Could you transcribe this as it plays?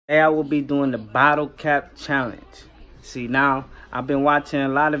Today I will be doing the bottle cap challenge. See, now I've been watching a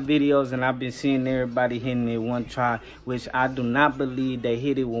lot of videos and I've been seeing everybody hitting it one try, which I do not believe they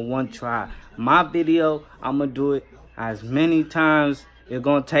hit it with one try. My video, I'm gonna do it as many times it's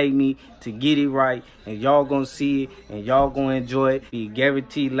gonna take me to get it right, and y'all gonna see it and y'all gonna enjoy it. Be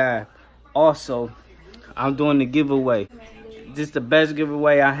guaranteed live. Also, I'm doing the giveaway. This is the best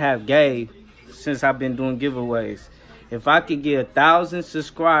giveaway I have gave since I've been doing giveaways. If I could get 1,000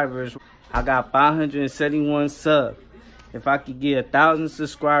 subscribers, I got 571 subs. If I could get 1,000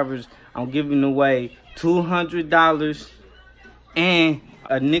 subscribers, I'm giving away $200 and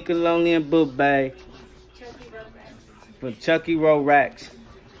a Nickelodeon book bag for Chucky Roll Racks.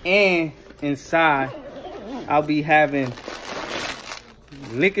 And inside, I'll be having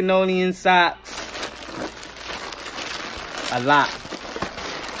Nickelodeon socks. A lot.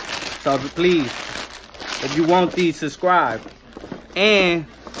 So please, if you want these, subscribe. And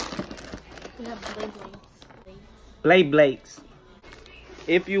Blade Blades.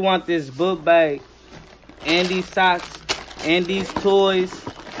 If you want this book bag and these socks and these toys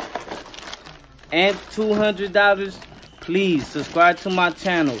and $200, please subscribe to my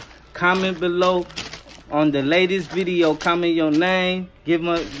channel. Comment below on the latest video. Comment your name. Give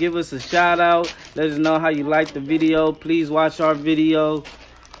us a shout out. Let us know how you like the video. Please watch our video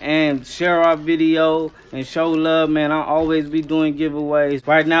and share our video and show love, man. I'll always be doing giveaways.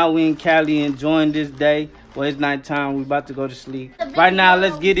 Right now we in Cali enjoying this day. Well, it's nighttime. We about to go to sleep. Right now,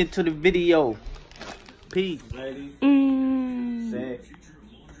 let's get into the video. Peace, ladies. Say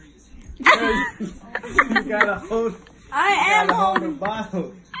you gotta hold. I am hold the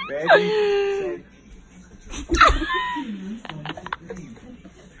bottle. Ready?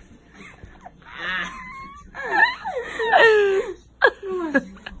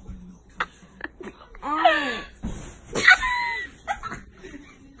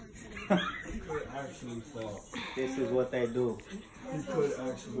 This is what they do.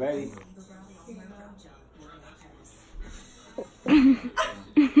 Ready?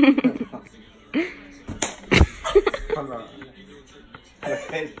 Come on.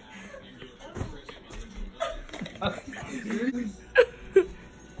 Okay.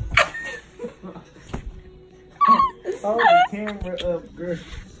 Hold the camera up, girl.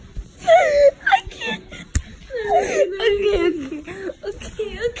 I can't.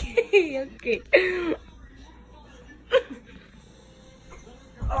 Okay.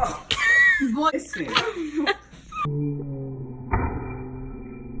 Oh. Listen.